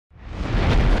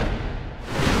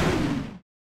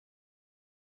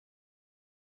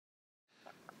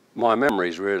My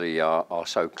memories really are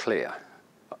so clear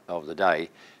of the day,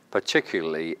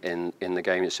 particularly in the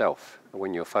game itself.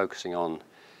 When you're focusing on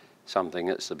something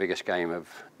that's the biggest game of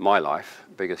my life,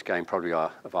 biggest game probably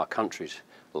of our country's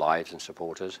lives and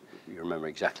supporters, you remember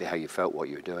exactly how you felt, what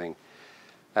you were doing.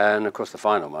 And of course the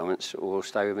final moments will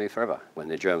stay with me forever. When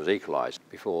the Germans equalised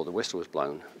before the whistle was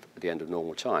blown at the end of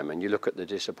normal time, and you look at the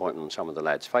disappointment on some of the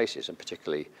lads' faces, and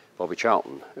particularly Bobby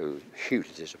Charlton, who was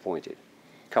hugely disappointed.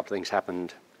 A couple of things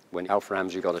happened when Alf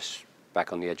Ramsey got us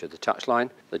back on the edge of the touchline.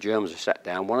 The Germans were sat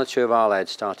down. One or two of our lads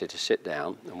started to sit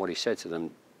down, and what he said to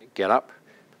them, get up,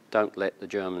 don't let the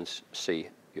Germans see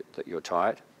that you're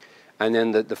tired. And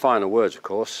then the final words, of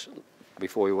course,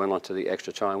 before we went on to the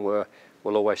extra time were,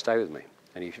 will always stay with me.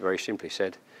 And he very simply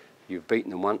said, you've beaten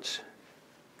them once,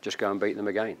 just go and beat them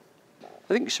again.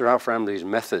 I think Sir Alf Ramsey's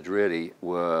methods really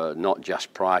were not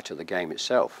just prior to the game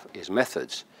itself. His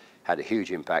methods had a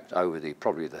huge impact over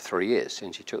probably the 3 years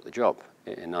since he took the job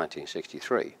in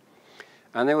 1963.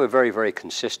 And they were very, very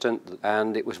consistent,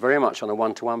 and it was very much on a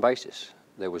one-to-one basis.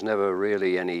 There was never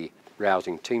really any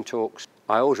rousing team talks.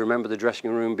 I always remember the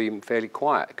dressing room being fairly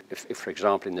quiet. If for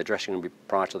example, in the dressing room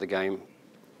prior to the game,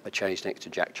 I changed next to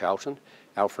Jack Charlton,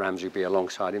 Alf Ramsey would be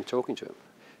alongside him talking to him.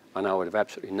 And I would have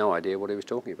absolutely no idea what he was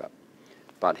talking about.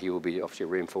 But he would be obviously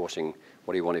reinforcing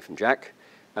what he wanted from Jack,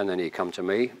 and then he'd come to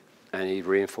me and he'd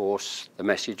reinforce the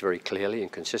message very clearly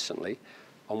and consistently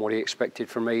on what he expected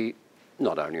from me,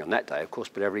 not only on that day, of course,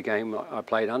 but every game I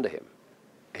played under him.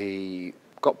 He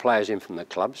got players in from the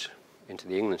clubs into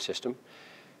the England system,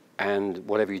 and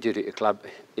whatever you did at your club,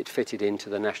 it fitted into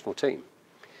the national team.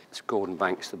 Gordon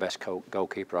Banks, the best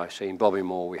goalkeeper I've seen. Bobby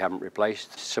Moore, we haven't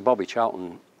replaced. Sir Bobby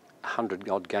Charlton,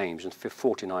 100-odd games and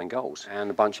 49 goals. And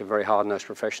a bunch of very hard-nosed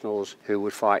professionals who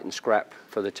would fight and scrap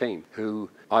for the team, who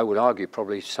I would argue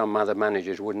probably some other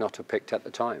managers would not have picked at the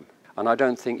time. And I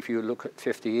don't think if you look at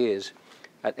 50 years,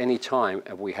 at any time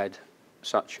have we had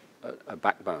such a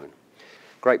backbone.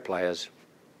 Great players,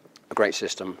 a great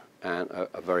system, and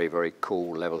a very, very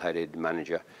cool, level-headed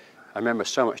manager. I remember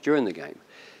so much during the game.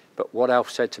 But what Alf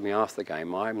said to me after the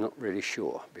game, I'm not really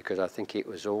sure, because I think it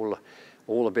was all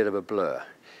a bit of a blur.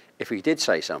 If he did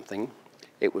say something,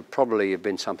 it would probably have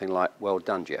been something like, well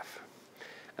done, Geoff.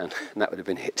 And that would have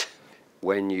been it.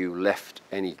 When you left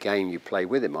any game you played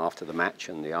with him after the match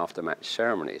and the after-match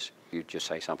ceremonies, you'd just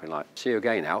say something like, see you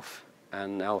again, Alf.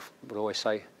 And Alf would always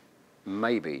say,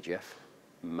 maybe, Geoff,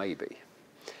 maybe.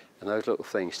 And those little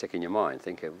things stick in your mind,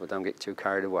 thinking, well, don't get too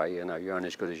carried away, you know, you're only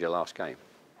as good as your last game.